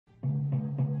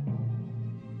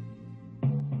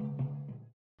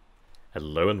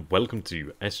Hello and welcome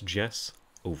to SGS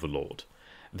Ovelrord.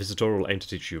 This tutorial aims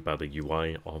to teach you about the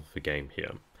UI of the game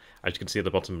here. As you can see at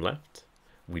the bottom left,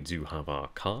 we do have our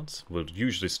cards. We'll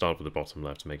usually start with the bottom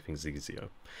left to make things easier.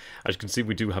 As you can see,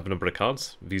 we do have a number of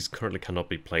cards. These currently cannot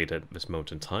be played at this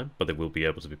moment in time, but they will be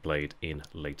able to be played in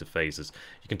later phases.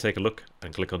 You can take a look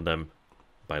and click on them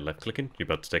by left clicking. You're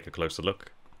about to take a closer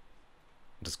look.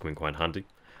 This is coming quite handy.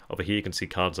 Over here you can see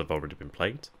cards that have already been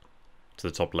played. To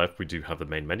the top left we do have the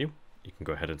main menu. You can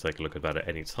go ahead and take a look at that at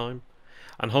any time.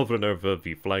 And hovering over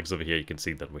the flags over here, you can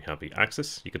see that we have the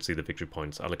axis. You can see the victory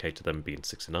points allocated to them being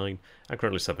 69, and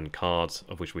currently 7 cards,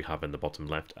 of which we have in the bottom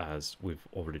left, as we've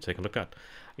already taken a look at.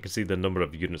 You can see the number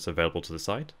of units available to the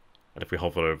side. And if we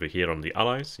hover over here on the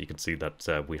allies, you can see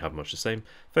that we have much the same.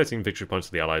 13 victory points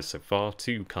for the allies so far,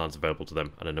 2 cards available to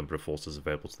them, and a number of forces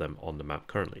available to them on the map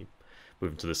currently.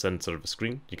 Moving to the center of the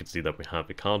screen, you can see that we have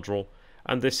a card draw.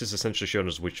 And this is essentially showing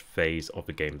us which phase of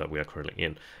the game that we are currently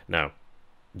in. Now,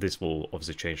 this will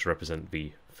obviously change to represent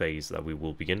the phase that we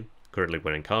will begin. Currently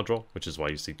we're in card draw, which is why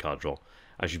you see card draw.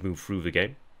 As you move through the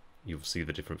game, you'll see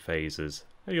the different phases,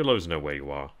 and you'll always know where you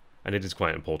are. And it is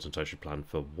quite important as you plan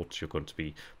for what you're going to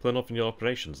be pulling off in your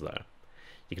operations there.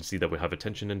 You can see that we have a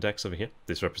tension index over here.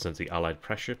 This represents the allied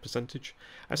pressure percentage.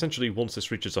 Essentially, once this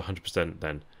reaches 100%,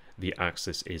 then the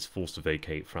Axis is forced to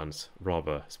vacate France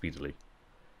rather speedily.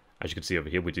 As you can see over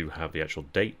here, we do have the actual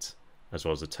date, as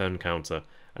well as the turn counter,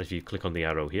 and if you click on the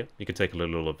arrow here, you can take a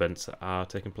little events that are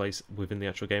taking place within the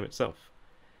actual game itself.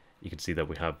 You can see that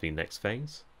we have the next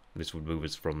phase. This would move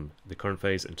us from the current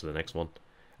phase into the next one,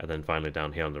 and then finally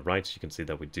down here on the right, you can see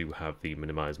that we do have the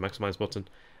minimize, maximize button,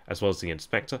 as well as the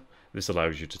inspector. This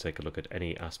allows you to take a look at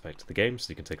any aspect of the game,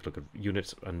 so you can take a look at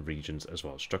units and regions as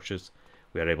well as structures.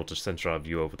 We are able to center our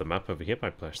view over the map over here by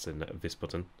pressing this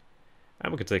button.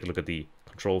 And we can take a look at the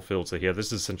control filter here. This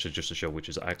is essentially just to show which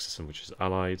is Axis and which is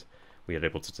Allied. We are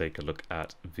able to take a look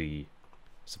at the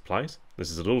supplies. This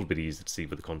is a little bit easy to see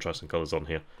with the contrast and colours on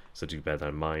here, so do bear that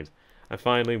in mind. And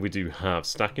finally, we do have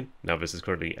stacking. Now this is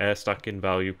currently air stacking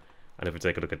value, and if we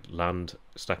take a look at land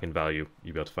stacking value,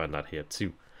 you'll be able to find that here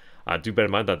too. Do bear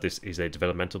in mind that this is a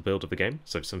developmental build of the game,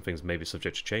 so some things may be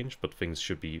subject to change, but things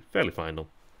should be fairly final.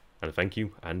 And thank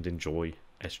you, and enjoy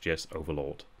SGS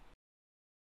Overlord.